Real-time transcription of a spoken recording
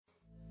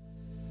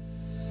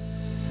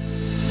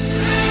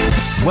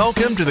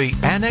Welcome to the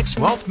Annex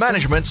Wealth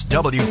Management's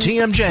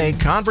WTMJ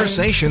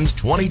Conversations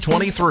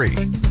 2023.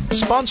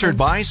 Sponsored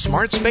by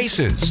Smart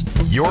Spaces,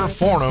 your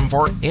forum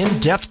for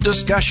in-depth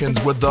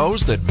discussions with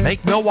those that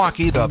make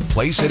Milwaukee the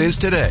place it is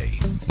today.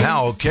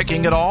 Now,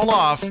 kicking it all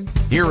off,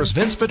 here is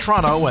Vince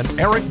Petrano and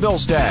Eric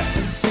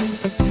Bilstad.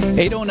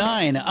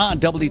 8:09 on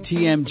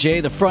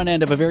WTMJ, the front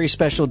end of a very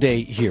special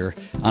day here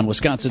on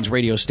Wisconsin's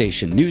radio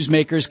station.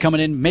 Newsmakers coming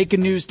in,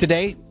 making news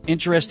today.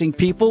 Interesting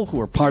people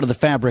who are part of the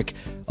fabric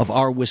of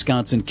our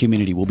Wisconsin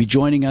community will be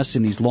joining us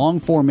in these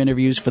long-form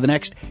interviews for the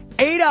next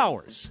 8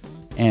 hours.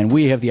 And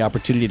we have the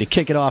opportunity to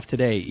kick it off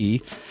today,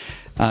 E.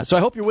 So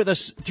I hope you're with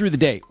us through the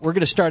day. We're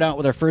going to start out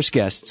with our first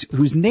guests,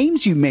 whose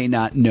names you may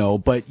not know,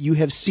 but you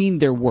have seen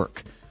their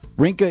work.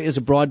 Rinka is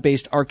a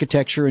broad-based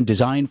architecture and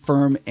design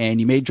firm, and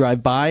you may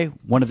drive by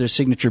one of their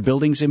signature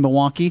buildings in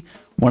Milwaukee,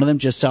 one of them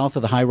just south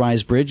of the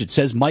high-rise bridge. It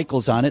says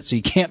Michael's on it, so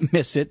you can't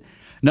miss it.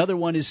 Another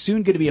one is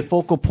soon going to be a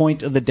focal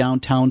point of the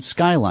downtown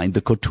skyline,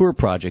 the Couture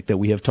project that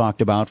we have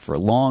talked about for a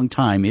long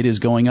time. It is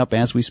going up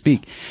as we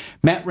speak.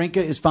 Matt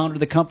Rinka is founder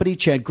of the company,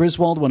 Chad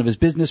Griswold, one of his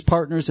business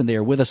partners, and they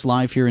are with us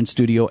live here in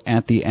studio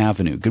at the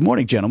Avenue. Good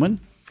morning, gentlemen.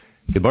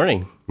 Good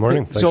morning.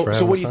 Morning. So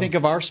what do you think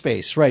of our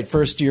space? Right.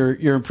 First, your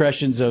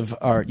impressions of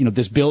our,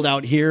 this build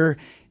out here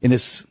in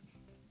this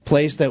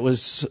place that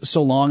was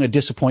so long a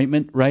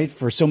disappointment, right?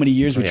 For so many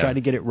years, we tried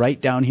to get it right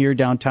down here,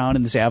 downtown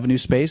in this Avenue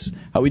space.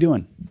 How are we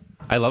doing?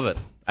 I love it.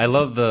 I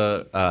love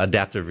the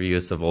adaptive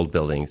reuse of old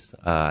buildings.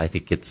 I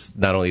think it's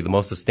not only the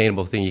most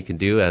sustainable thing you can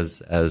do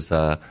as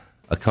a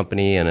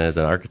company and as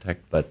an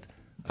architect, but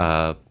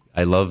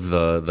I love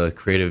the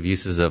creative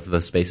uses of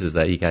the spaces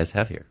that you guys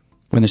have here.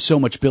 When there's so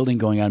much building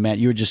going on, Matt,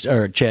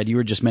 Chad, you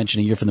were just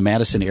mentioning you're from the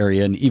Madison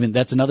area, and even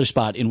that's another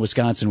spot in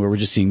Wisconsin where we're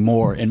just seeing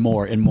more and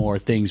more and more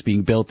things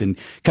being built and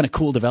kind of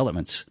cool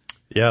developments.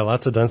 Yeah,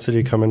 lots of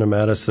density coming to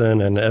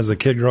Madison, and as a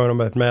kid growing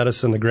up at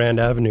Madison, the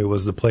Grand Avenue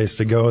was the place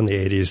to go in the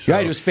 80s. So.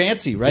 Right, it was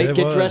fancy, right?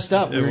 Get dressed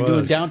up. We were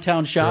doing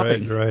downtown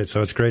shopping. Right. So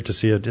it's great to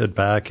see it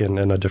back in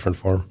a different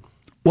form.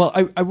 Well,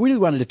 I really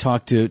wanted to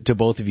talk to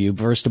both of you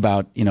first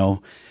about,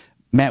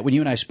 Matt, when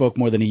you and I spoke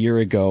more than a year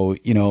ago,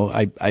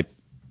 I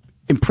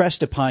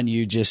impressed upon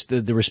you just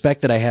the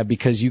respect that I have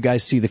because you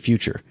guys see the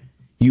future.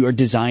 You are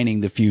designing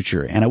the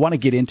future. And I want to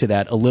get into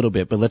that a little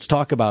bit, but let's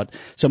talk about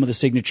some of the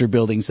signature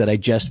buildings that I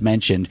just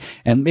mentioned.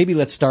 And maybe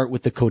let's start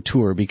with the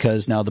Couture,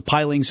 because now the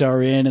pilings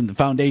are in and the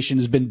foundation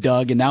has been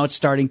dug and now it's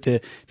starting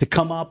to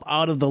come up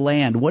out of the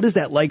land. What is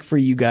that like for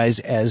you guys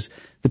as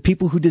the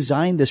people who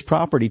designed this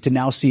property to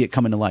now see it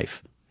come into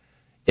life?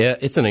 Yeah,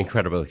 it's an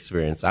incredible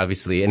experience.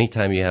 Obviously,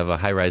 anytime you have a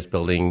high-rise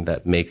building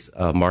that makes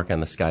a mark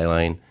on the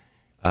skyline,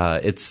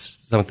 it's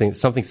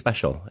something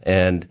special.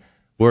 And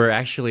we're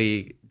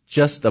actually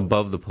just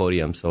above the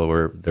podium,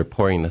 so they're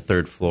pouring the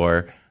third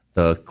floor.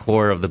 The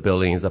core of the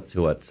building is up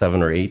to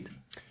 7 or 8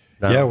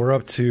 now? Yeah, we're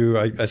up to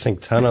I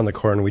think 10 on the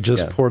core, and we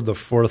just poured the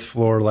 4th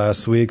floor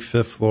last week.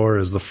 5th floor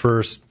is the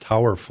first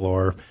tower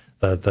floor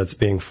that's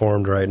being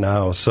formed right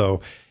now.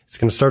 So it's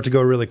going to start to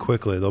go really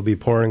quickly. They'll be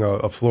pouring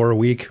a floor a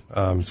week.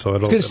 So I was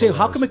going to say,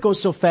 how come it goes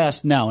so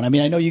fast now? And I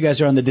mean, I know you guys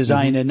are on the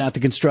design and not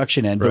the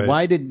construction end, but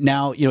why did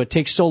now, it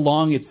takes so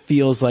long, it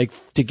feels like,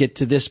 to get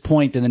to this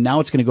point, and then now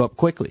it's going to go up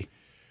quickly?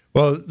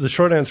 Well, the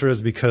short answer is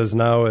because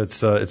now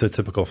it's a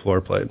typical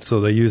floor plate.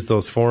 So they use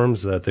those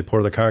forms that they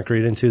pour the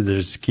concrete into. They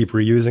just keep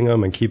reusing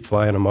them and keep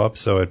flying them up.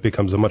 So it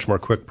becomes a much more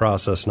quick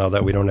process now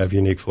that we don't have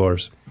unique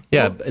floors.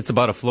 Yeah, it's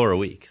about a floor a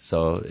week.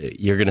 So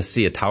you're going to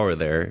see a tower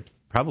there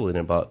probably in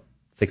about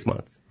 6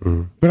 months.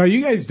 Mm-hmm. But are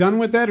you guys done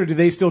with that, or do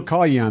they still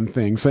call you on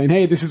things saying,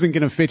 hey, this isn't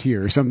going to fit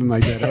here or something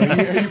like that?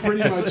 Are you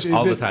pretty much...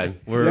 all the time.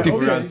 We're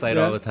on site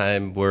all the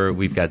time.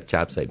 We've got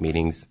job site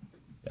meetings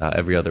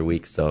every other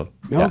week. So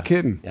No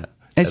kidding. Yeah.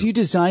 As you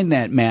design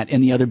that, Matt,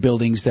 and the other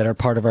buildings that are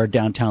part of our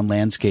downtown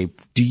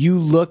landscape, do you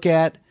look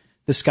at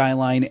the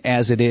skyline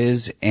as it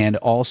is and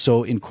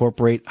also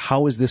incorporate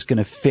how is this going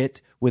to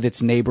fit with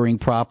its neighboring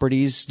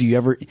properties? Do you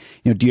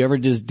ever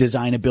just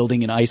design a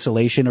building in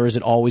isolation, or is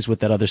it always with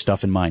that other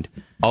stuff in mind?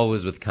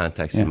 Always with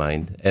context in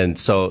mind. And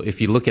so if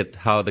you look at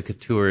how the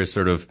Couture is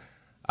sort of,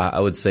 I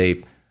would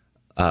say,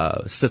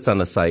 sits on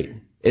the site,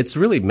 it's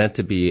really meant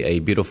to be a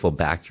beautiful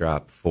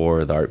backdrop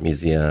for the art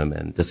museum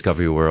and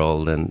Discovery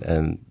World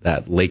and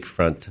that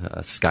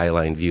lakefront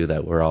skyline view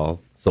that we're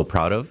all so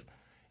proud of.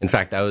 In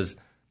fact, I was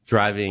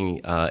driving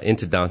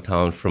into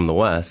downtown from the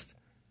west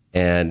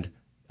and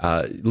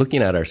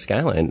looking at our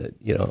skyline,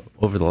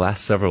 over the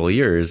last several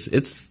years,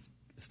 it's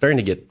starting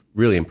to get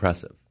really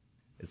impressive.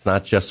 It's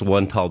not just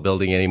one tall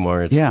building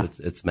anymore.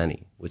 It's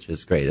many, which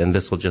is great. And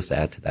this will just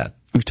add to that.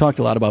 We've talked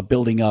a lot about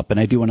building up, and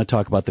I do want to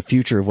talk about the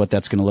future of what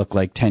that's going to look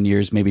like 10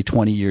 years, maybe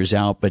 20 years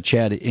out. But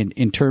Chad,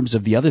 in terms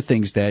of the other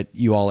things that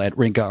you all at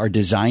Rinka are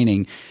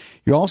designing,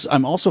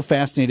 I'm also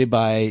fascinated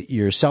by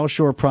your South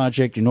Shore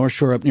project, your North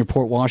Shore up near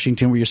Port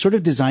Washington, where you're sort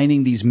of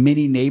designing these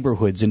mini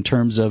neighborhoods in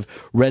terms of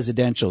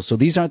residential. So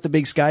these aren't the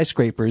big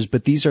skyscrapers,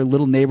 but these are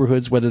little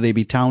neighborhoods, whether they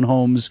be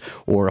townhomes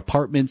or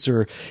apartments.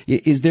 Or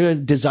is there a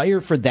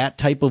desire for that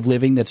type of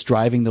living that's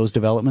driving those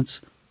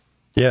developments?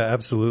 Yeah,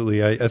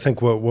 absolutely. I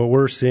think what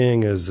we're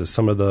seeing is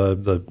some of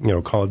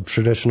the called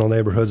traditional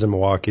neighborhoods in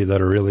Milwaukee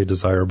that are really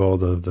desirable,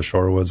 the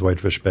Shorewoods,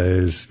 Whitefish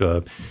Bays,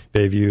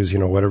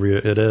 Bayviews, whatever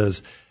it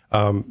is.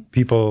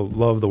 People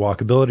love the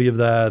walkability of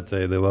that.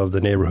 They love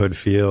the neighborhood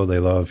feel. They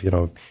love,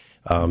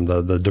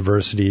 the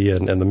diversity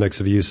and the mix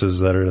of uses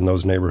that are in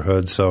those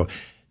neighborhoods. So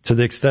to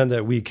the extent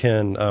that we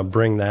can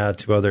bring that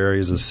to other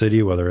areas of the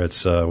city, whether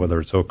it's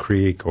Oak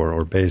Creek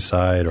or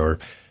Bayside or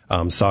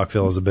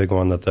Saukville is a big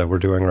one that we're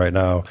doing right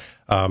now.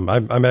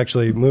 I'm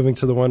actually moving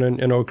to the one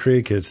in Oak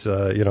Creek. It's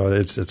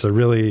it's a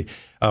really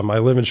I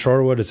live in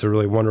Shorewood. It's a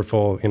really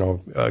wonderful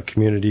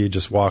community,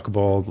 just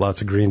walkable,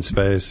 lots of green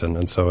space,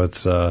 and so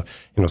it's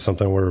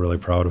something we're really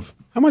proud of.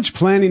 How much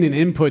planning and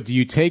input do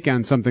you take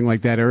on something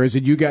like that, or is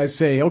it you guys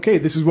say, okay,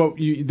 this is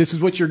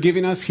what you're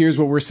giving us, here's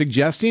what we're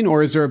suggesting,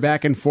 or is there a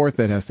back and forth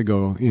that has to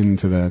go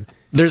into that?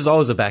 There's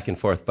always a back and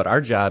forth, but our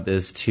job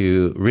is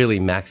to really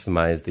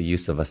maximize the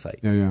use of a site.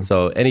 Yeah.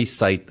 So any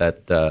site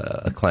that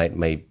a client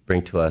may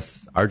bring to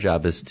us, our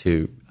job is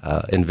to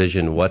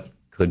envision what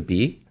could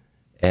be,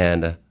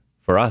 and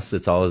for us,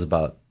 it's always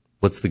about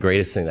what's the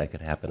greatest thing that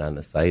could happen on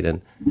the site,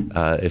 and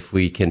if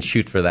we can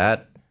shoot for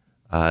that.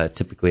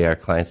 Typically, our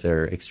clients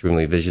are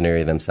extremely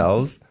visionary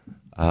themselves.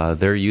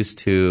 They're used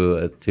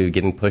to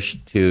getting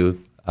pushed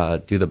to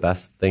do the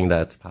best thing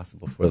that's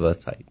possible for the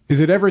site.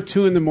 Is it ever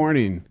 2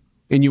 a.m.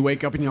 and you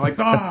wake up and you're like,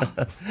 I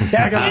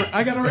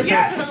got to write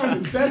that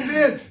down. That's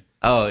it.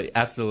 Oh,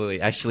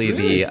 absolutely. Actually,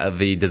 really?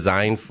 The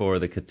design for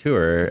the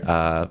Couture,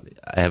 I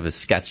have a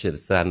sketch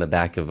that's on the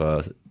back of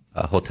a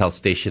hotel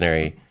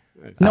stationery.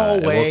 No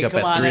way!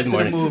 Come on, that's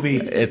in a movie.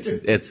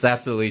 It's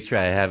absolutely true.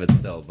 I have it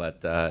still,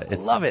 but I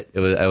love it.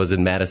 I was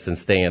in Madison,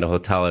 staying at a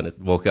hotel, and it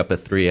woke up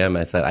at 3 a.m.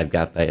 I said, "I've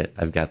got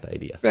the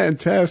idea."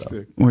 Fantastic.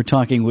 So. We're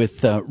talking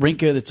with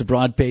Rinka. That's a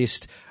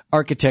broad-based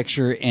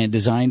architecture and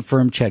design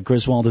firm. Chad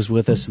Griswold is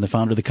with us, and the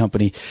founder of the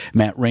company,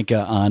 Matt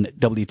Rinka, on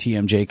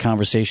WTMJ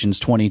Conversations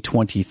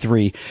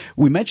 2023.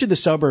 We mentioned the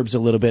suburbs a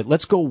little bit.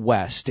 Let's go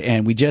west.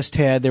 And we just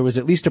there was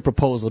at least a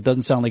proposal. It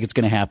doesn't sound like it's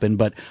going to happen,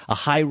 but a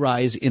high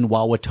rise in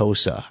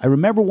Wauwatosa. I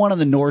remember one on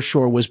the North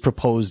Shore was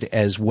proposed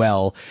as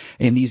well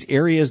in these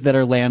areas that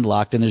are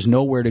landlocked and there's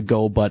nowhere to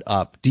go but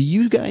up. Do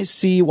you guys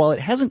see, while it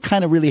hasn't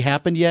kind of really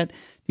happened yet, do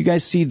you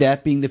guys see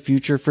that being the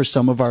future for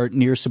some of our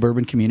near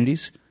suburban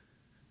communities?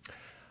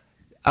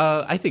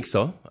 I think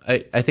so.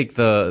 I think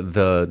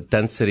the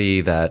density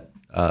that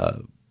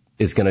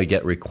is going to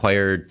get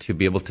required to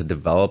be able to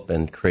develop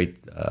and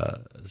create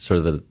sort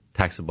of the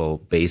taxable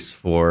base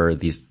for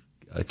these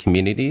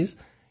communities,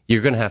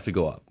 you're going to have to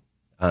go up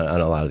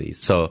on a lot of these.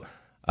 So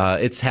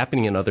it's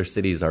happening in other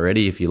cities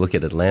already. If you look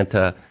at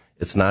Atlanta,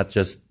 it's not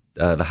just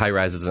the high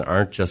rises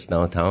aren't just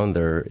downtown;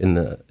 they're in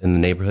the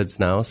neighborhoods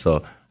now.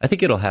 So I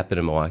think it'll happen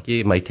in Milwaukee.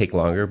 It might take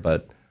longer,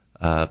 but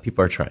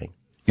people are trying.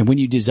 And when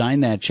you design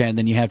that, Chad,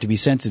 then you have to be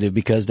sensitive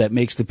because that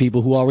makes the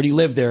people who already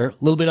live there a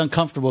little bit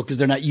uncomfortable because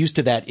they're not used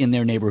to that in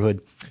their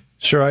neighborhood.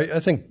 Sure. I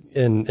think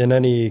in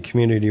any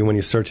community, when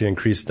you start to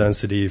increase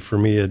density, for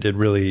me, it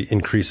really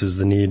increases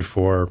the need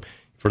for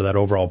that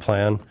overall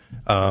plan.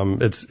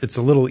 It's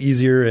a little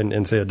easier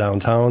in say a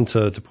downtown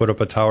to put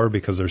up a tower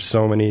because there's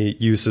so many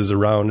uses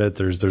around it.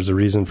 There's a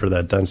reason for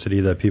that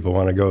density that people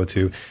want to go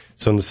to.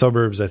 So in the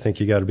suburbs, I think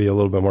you got to be a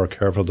little bit more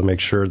careful to make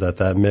sure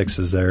that mix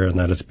is there and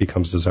that it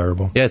becomes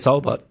desirable. Yeah, it's all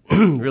about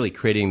really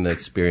creating the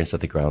experience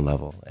at the ground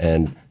level.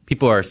 And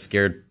people are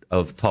scared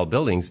of tall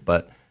buildings,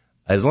 but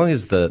as long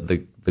as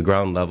the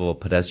ground level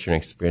pedestrian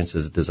experience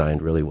is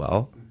designed really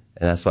well,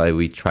 and that's why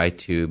we try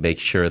to make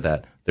sure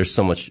that there's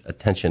so much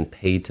attention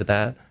paid to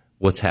that.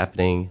 What's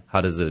happening?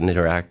 How does it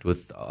interact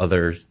with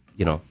other,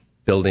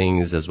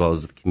 buildings as well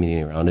as the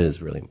community around it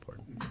is really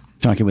important.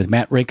 Talking with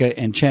Matt Rinka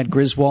and Chad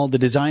Griswold, the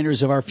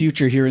designers of our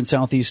future here in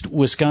Southeast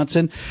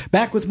Wisconsin.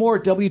 Back with more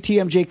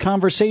WTMJ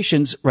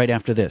Conversations right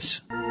after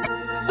this.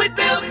 We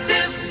built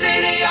this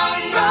city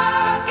on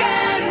rock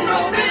and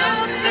roll.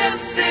 Built this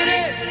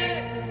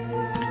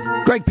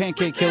city. Greg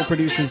Pancake Hill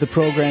produces the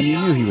program. You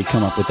knew he would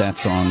come up with that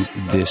song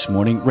this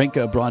morning.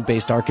 Rinka, a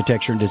broad-based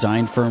architecture and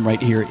design firm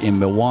right here in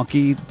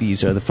Milwaukee.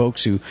 These are the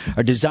folks who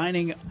are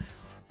designing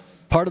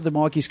part of the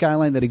Milwaukee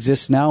skyline that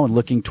exists now and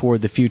looking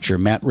toward the future.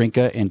 Matt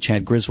Rinka and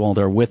Chad Griswold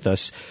are with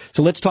us.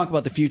 So let's talk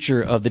about the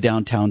future of the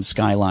downtown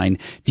skyline.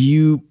 Do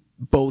you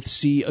both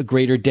see a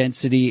greater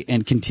density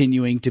and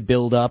continuing to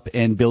build up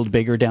and build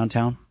bigger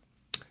downtown?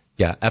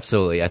 Yeah,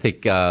 absolutely. I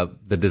think the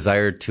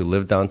desire to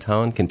live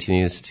downtown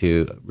continues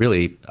to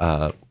really,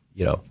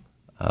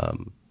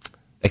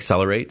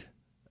 accelerate.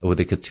 With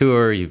the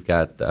Couture, you've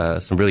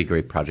got some really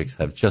great projects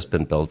that have just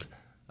been built,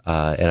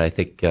 and I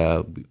think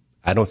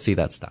I don't see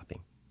that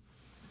stopping.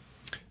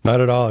 Not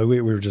at all.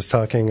 We were just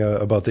talking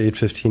about the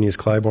 815 East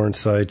Clybourne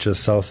site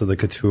just south of the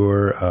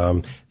Couture.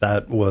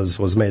 That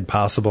was made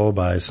possible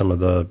by some of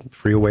the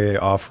freeway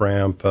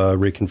off-ramp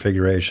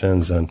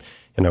reconfigurations,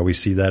 and we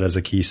see that as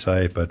a key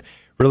site. But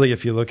really,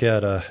 if you look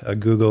at a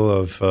Google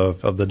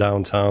of the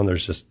downtown,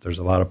 there's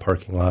a lot of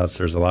parking lots.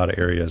 There's a lot of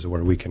areas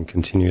where we can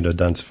continue to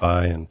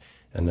densify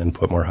and then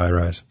put more high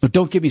rise. But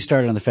don't get me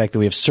started on the fact that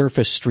we have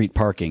surface street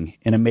parking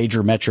in a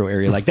major metro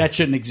area. Like, that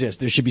shouldn't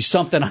exist. There should be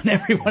something on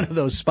every one of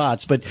those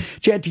spots. But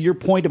Chad, to your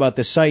point about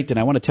the site, and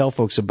I want to tell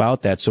folks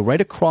about that. So right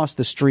across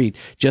the street,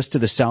 just to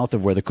the south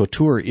of where the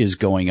Couture is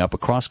going up,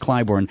 across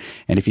Clybourne,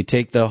 and if you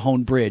take the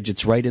Hone Bridge,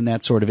 it's right in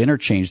that sort of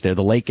interchange there,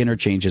 the lake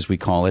interchange as we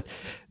call it.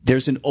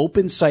 There's an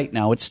open site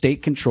now. It's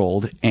state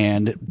controlled,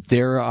 and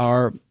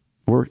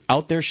we're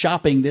out there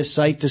shopping this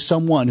site to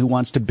someone who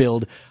wants to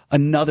build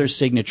another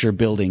signature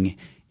building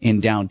in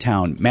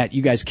downtown. Matt,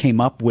 you guys came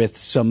up with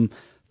some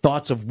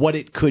thoughts of what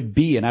it could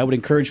be, and I would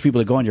encourage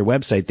people to go on your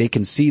website. They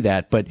can see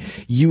that, but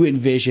you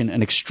envision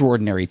an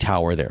extraordinary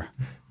tower there.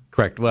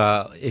 Correct.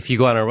 Well, if you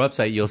go on our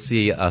website, you'll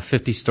see a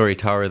 50-story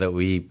tower that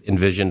we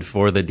envisioned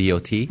for the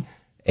DOT,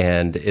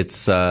 and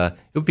it's on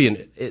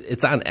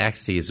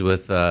axes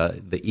with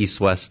the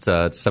east-west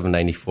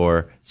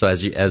 794. So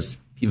as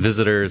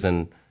visitors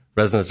and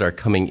residents are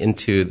coming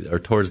into or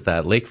towards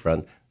that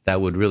lakefront,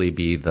 that would really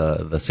be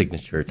the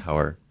signature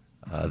tower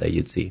that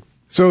you'd see.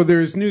 So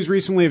there's news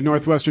recently of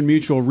Northwestern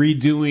Mutual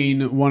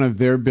redoing one of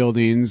their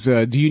buildings.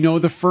 Do you know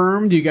the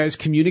firm? Do you guys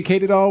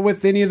communicate at all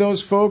with any of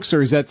those folks?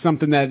 Or is that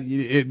something that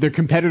they're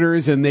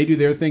competitors and they do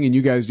their thing and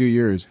you guys do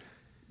yours?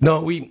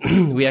 No,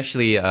 we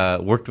actually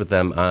worked with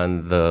them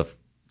on the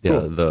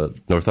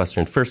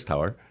Northwestern First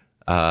Tower.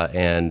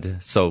 And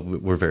so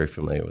we're very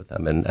familiar with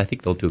them, and I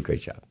think they'll do a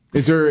great job.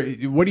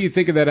 What do you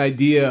think of that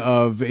idea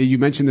of, you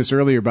mentioned this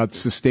earlier about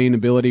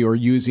sustainability or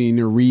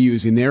using or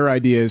reusing? Their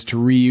idea is to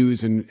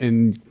reuse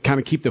and kind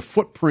of keep the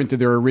footprint of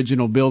their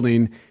original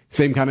building.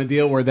 Same kind of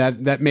deal where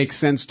that makes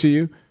sense to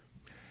you?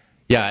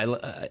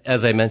 Yeah,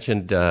 as I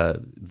mentioned,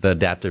 the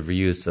adaptive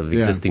reuse of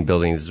existing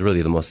buildings is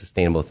really the most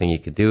sustainable thing you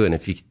could do, and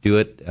if you could do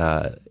it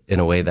in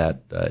a way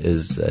that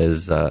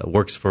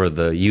works for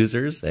the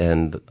users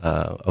and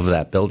of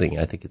that building,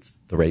 I think it's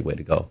the right way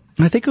to go.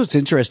 I think what's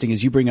interesting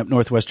is you bring up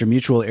Northwestern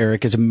Mutual,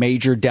 Eric, as a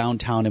major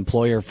downtown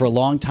employer. For a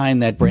long time,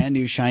 that brand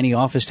new shiny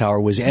office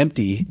tower was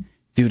empty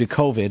due to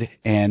COVID,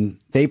 and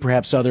they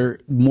perhaps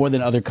more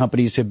than other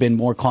companies have been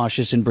more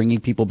cautious in bringing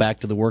people back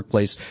to the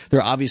workplace.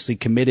 They're obviously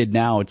committed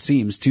now, it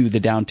seems, to the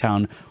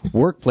downtown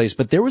workplace.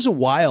 But there was a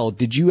while,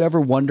 did you ever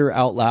wonder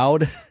out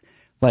loud,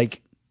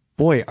 like,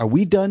 boy, are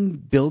we done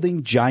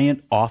building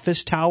giant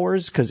office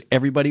towers because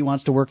everybody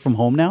wants to work from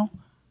home now?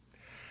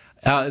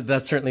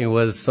 That certainly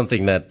was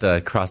something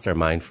that crossed our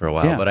mind for a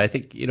while. Yeah. But I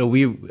think,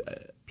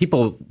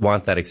 people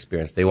want that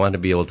experience. They want to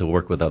be able to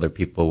work with other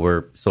people.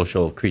 We're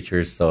social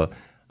creatures, so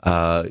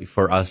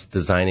for us,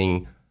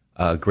 designing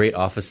great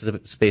office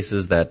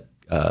spaces that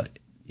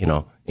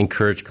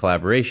encourage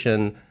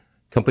collaboration,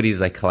 companies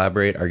that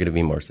collaborate are going to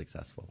be more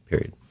successful,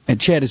 period. And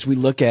Chad, as we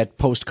look at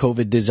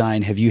post-COVID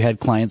design, have you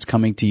had clients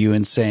coming to you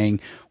and saying,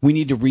 we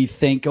need to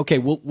rethink, okay,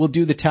 we'll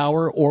do the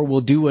tower or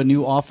we'll do a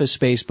new office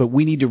space, but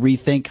we need to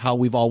rethink how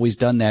we've always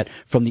done that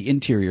from the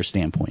interior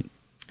standpoint?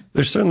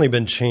 There's certainly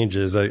been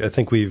changes. I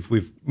think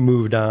we've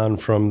moved on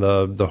from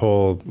the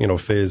whole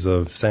phase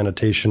of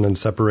sanitation and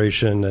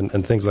separation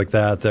and things like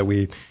that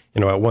we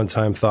at one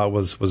time thought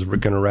was going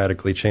to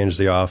radically change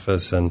the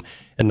office, and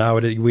now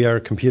we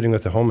are competing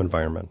with the home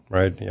environment,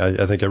 right?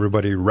 I think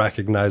everybody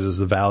recognizes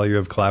the value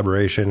of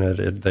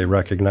collaboration. They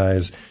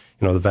recognize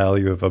the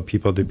value of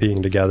people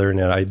being together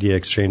and idea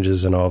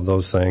exchanges and all of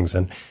those things,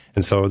 and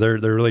so they're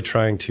really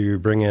trying to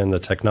bring in the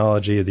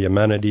technology, the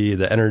amenity,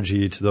 the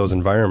energy to those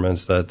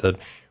environments that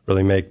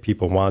really make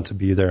people want to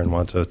be there and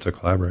want to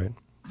collaborate.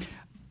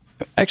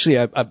 Actually,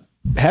 I'm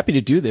happy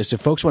to do this. If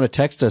folks want to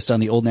text us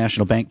on the Old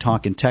National Bank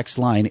talk and text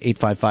line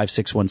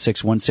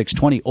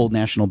 855-616-1620, Old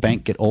National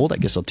Bank Get Old. I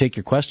guess I'll take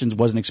your questions.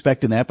 Wasn't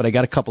expecting that, but I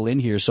got a couple in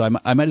here, so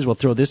I might as well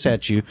throw this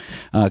at you.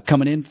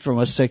 Coming in from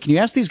us, can you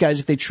ask these guys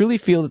if they truly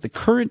feel that the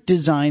current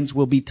designs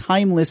will be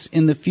timeless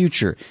in the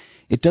future?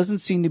 It doesn't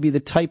seem to be the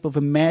type of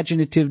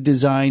imaginative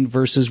design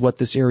versus what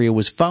this area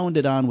was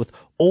founded on with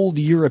old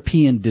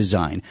European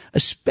design,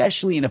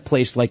 especially in a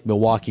place like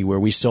Milwaukee where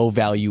we so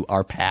value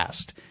our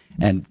past.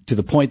 And to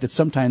the point that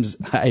sometimes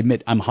I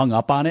admit I'm hung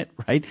up on it,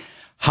 right?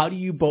 How do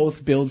you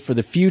both build for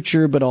the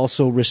future but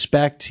also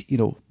respect,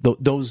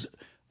 those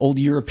old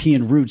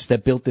European roots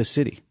that built this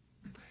city?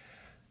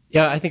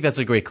 Yeah, I think that's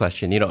a great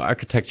question.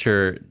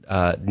 Architecture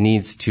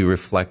needs to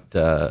reflect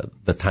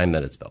the time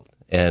that it's built.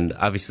 And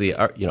obviously,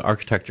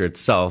 architecture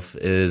itself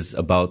is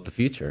about the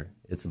future.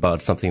 It's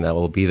about something that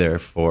will be there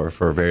for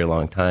a very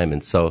long time.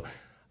 And so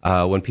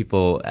when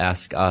people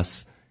ask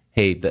us,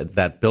 hey,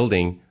 that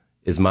building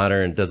is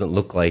modern, doesn't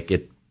look like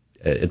it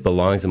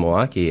belongs in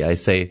Milwaukee, I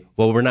say,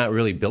 well, we're not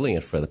really building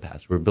it for the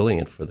past. We're building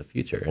it for the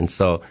future. And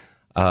so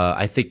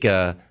I think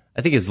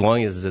as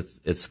long as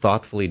it's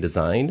thoughtfully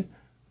designed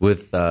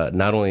with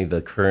not only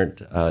the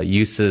current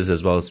uses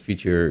as well as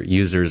future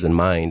users in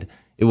mind,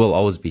 it will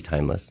always be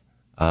timeless.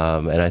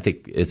 And I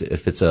think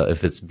if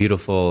it's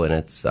beautiful and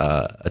it's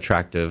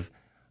attractive,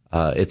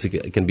 it's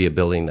going to be a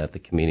building that the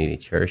community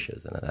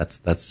cherishes, and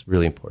that's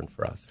really important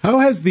for us. How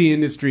has the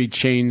industry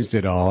changed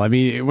at all? I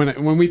mean,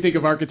 when we think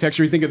of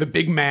architecture, we think of the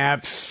big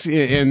maps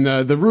and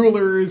the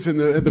rulers and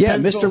the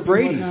pencils Mr.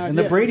 Brady and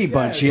the Brady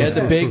Bunch. You had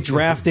the big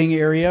drafting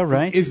area,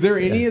 right? Is there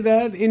any of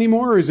that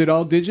anymore, or is it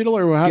all digital?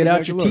 Or how get does out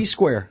that your look?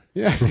 T-square.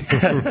 Yeah.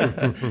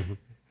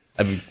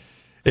 I mean,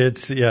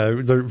 There's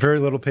very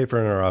little paper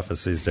in our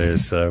office these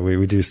days.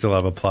 We do still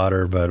have a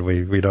plotter, but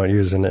we don't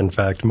use it. In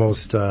fact,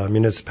 most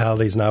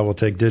municipalities now will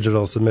take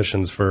digital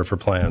submissions for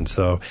plans.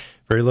 So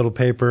very little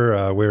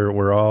paper.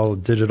 We're all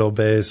digital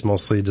based,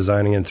 mostly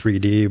designing in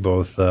 3D,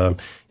 both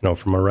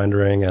from a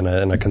rendering and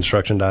a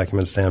construction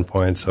document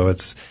standpoint. So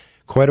it's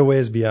quite a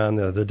ways beyond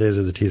the days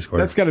of the T-square.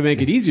 That's got to make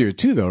it easier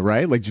too, though,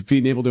 right? Like just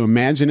being able to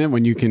imagine it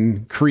when you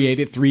can create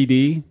it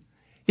 3D.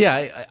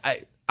 Yeah,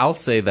 I'll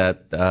say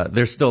that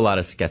there's still a lot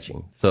of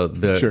sketching. So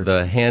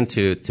the hand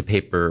to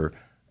paper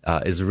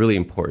is really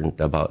important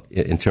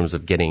in terms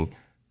of getting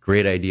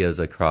great ideas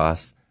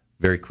across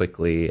very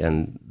quickly,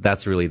 and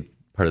that's really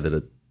part of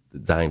the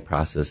design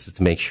process, is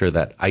to make sure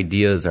that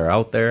ideas are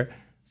out there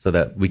so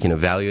that we can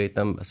evaluate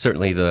them.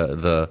 Certainly,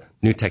 the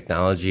new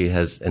technology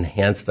has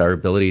enhanced our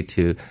ability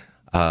to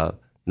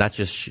not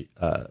just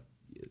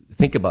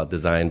think about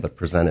design, but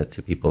present it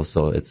to people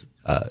so it's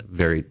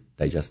very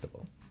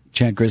digestible.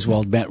 Chad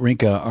Griswold, Matt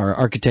Rinka are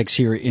architects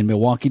here in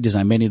Milwaukee,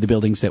 design many of the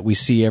buildings that we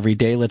see every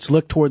day. Let's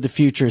look toward the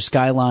future.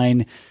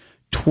 Skyline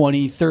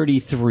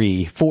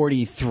 2033,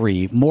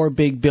 43, more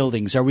big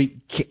buildings.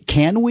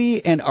 Can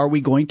we and are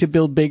we going to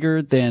build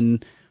bigger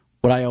than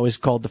what I always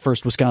called the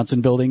first Wisconsin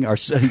building,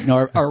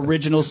 our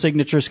original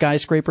signature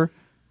skyscraper?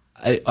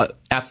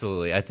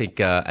 Absolutely. I think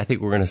we're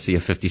going to see a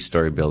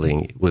 50-story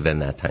building within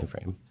that time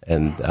frame.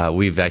 And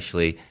we've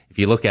actually, if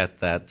you look at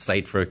that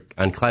site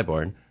on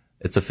Clybourne,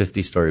 it's a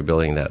 50-story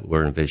building that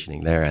we're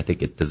envisioning there. I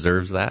think it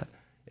deserves that.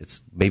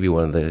 It's maybe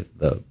one of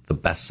the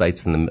best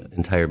sites in the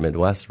entire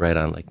Midwest, right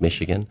on Lake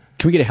Michigan.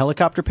 Can we get a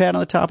helicopter pad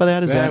on the top of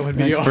that? That would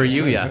be awesome. For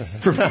you, yes.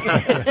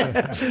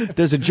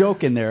 There's a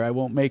joke in there. I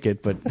won't make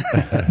it, but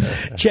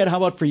Chad, how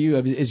about for you?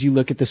 As you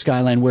look at the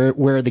skyline,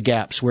 where are the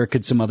gaps? Where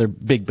could some other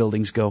big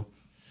buildings go?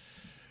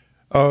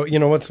 Oh,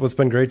 what's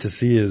been great to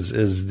see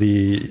is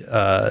the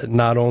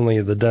not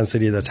only the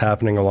density that's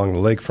happening along the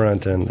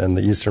lakefront and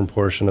the eastern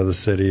portion of the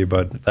city,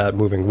 but that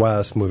moving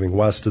west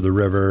to the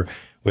river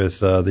with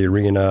the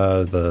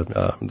arena,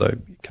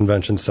 the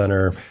convention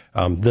center,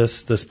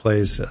 this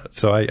place.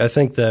 So I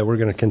think that we're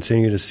going to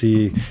continue to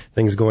see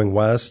things going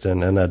west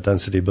and that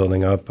density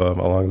building up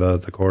along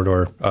the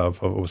corridor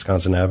of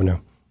Wisconsin Avenue.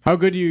 How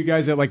good are you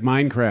guys at like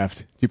Minecraft?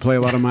 Do you play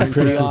a lot of Minecraft?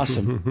 Pretty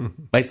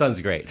awesome. My son's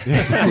great.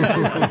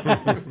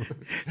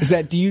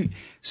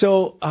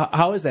 So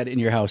how is that in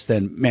your house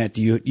then, Matt?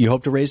 Do you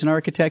hope to raise an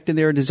architect in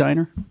there, a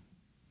designer?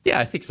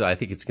 Yeah, I think so. I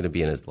think it's going to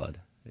be in his blood.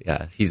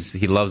 Yeah,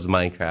 he loves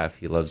Minecraft.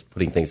 He loves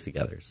putting things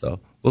together. So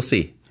we'll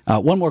see.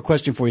 One more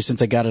question for you,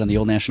 since I got it on the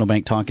Old National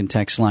Bank talk and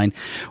text line.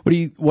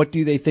 What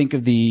do they think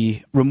of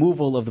the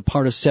removal of the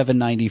part of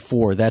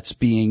 794 that's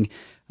being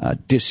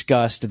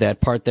discussed,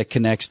 that part that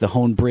connects the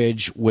Hone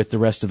Bridge with the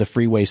rest of the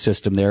freeway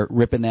system? They're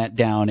ripping that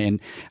down and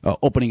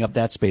opening up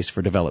that space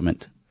for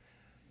development.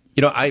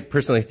 I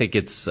personally think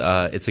it's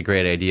a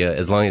great idea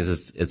as long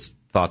as it's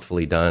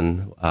thoughtfully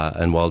done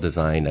and well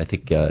designed. I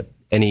think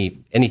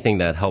anything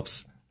that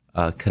helps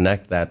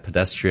connect that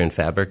pedestrian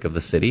fabric of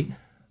the city.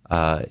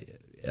 I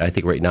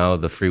think right now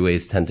the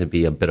freeways tend to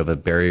be a bit of a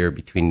barrier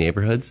between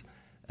neighborhoods,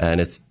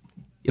 and it's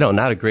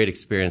not a great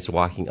experience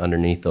walking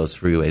underneath those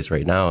freeways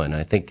right now. And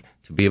I think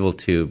to be able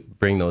to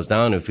bring those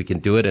down, if we can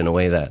do it in a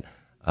way that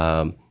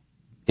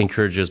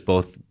encourages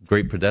both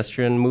great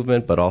pedestrian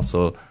movement but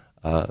also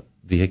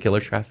vehicular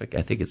traffic,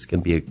 I think it's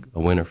going to be a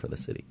winner for the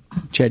city.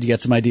 Chad, you got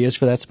some ideas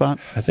for that spot?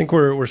 I think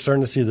we're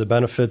starting to see the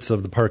benefits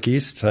of the Park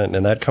East,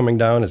 and that coming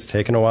down. It's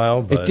taken a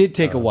while. But, it did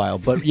take a while,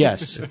 but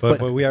yes. but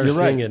we are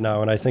seeing it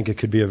now, and I think it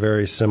could be a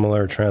very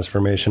similar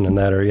transformation in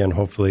that area, and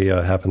hopefully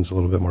happens a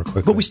little bit more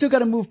quickly. But we still got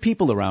to move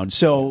people around.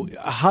 So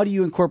how do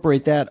you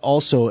incorporate that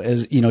also?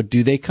 As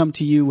do they come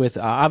to you with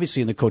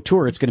obviously in the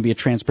Couture, it's going to be a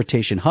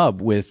transportation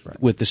hub with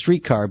the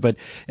streetcar, but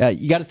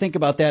you got to think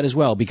about that as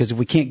well, because if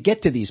we can't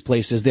get to these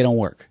places, they don't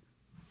work.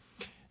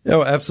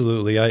 Oh,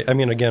 absolutely. I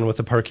mean, again, with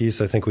the Park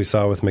East, I think we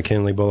saw with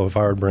McKinley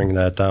Boulevard bringing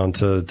that down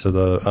to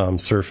the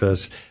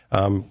surface.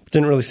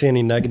 Didn't really see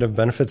any negative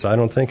benefits, I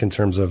don't think, in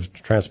terms of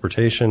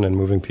transportation and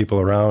moving people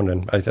around.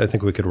 And I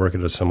think we could work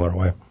it a similar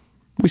way.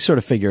 We sort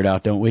of figure it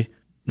out, don't we?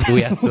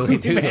 We absolutely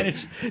do.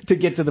 Manage to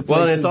get to the places.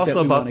 Well, and it's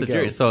also about the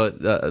journey.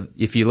 So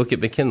if you look at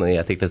McKinley,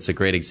 I think that's a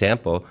great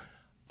example.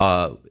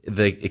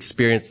 The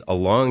experience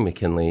along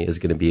McKinley is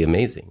going to be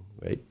amazing,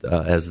 right?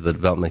 As the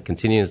development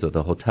continues with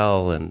the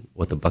hotel and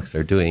what the Bucks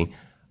are doing.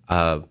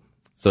 So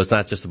it's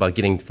not just about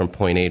getting from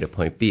point A to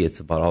point B. It's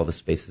about all the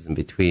spaces in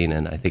between.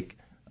 And I think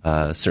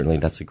certainly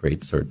that's a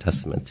great sort of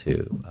testament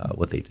to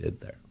what they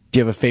did there. Do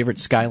you have a favorite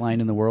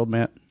skyline in the world,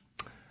 Matt?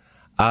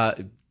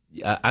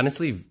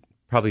 Honestly,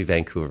 probably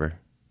Vancouver.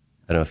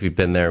 I don't know if you've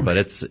been there, but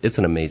it's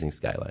an amazing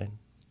skyline.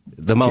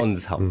 The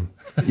mountains help.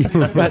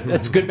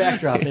 That's a good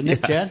backdrop, isn't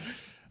it, Chad?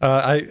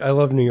 I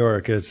love New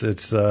York.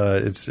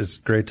 It's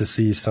great to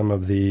see some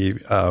of the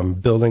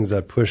buildings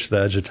that push the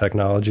edge of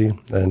technology,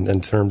 and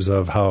in terms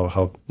of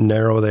how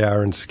narrow they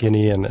are and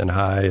skinny and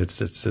high.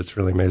 It's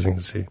really amazing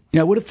to see.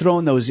 Yeah, I would have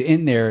thrown those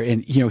in there,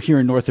 and here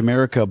in North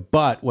America.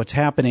 But what's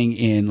happening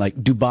in like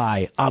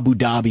Dubai, Abu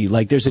Dhabi,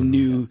 like there's a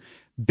new,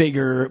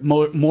 bigger,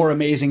 more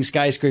amazing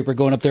skyscraper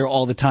going up there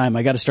all the time.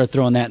 I got to start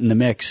throwing that in the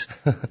mix.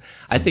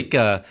 I think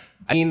the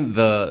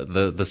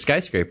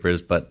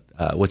skyscrapers, but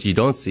what you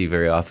don't see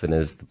very often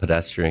is the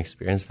pedestrian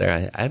experience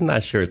there. I'm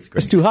not sure it's great.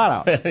 It's too hot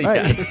out. Yeah,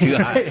 Right. it's too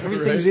hot.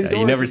 Everything's indoors.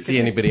 You never see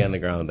anybody on the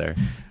ground there.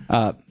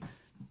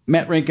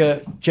 Matt,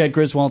 Rinka, Chad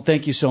Griswold,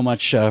 thank you so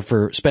much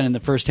for spending the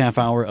first half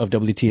hour of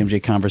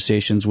WTMJ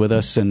Conversations with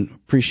us, and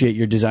appreciate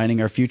your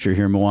designing our future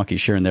here in Milwaukee,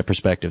 sharing that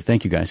perspective.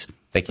 Thank you, guys.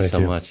 Thank you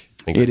so much.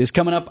 It is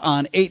coming up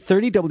on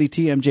 8:30.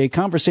 WTMJ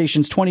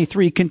Conversations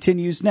 23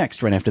 continues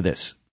next, right after this.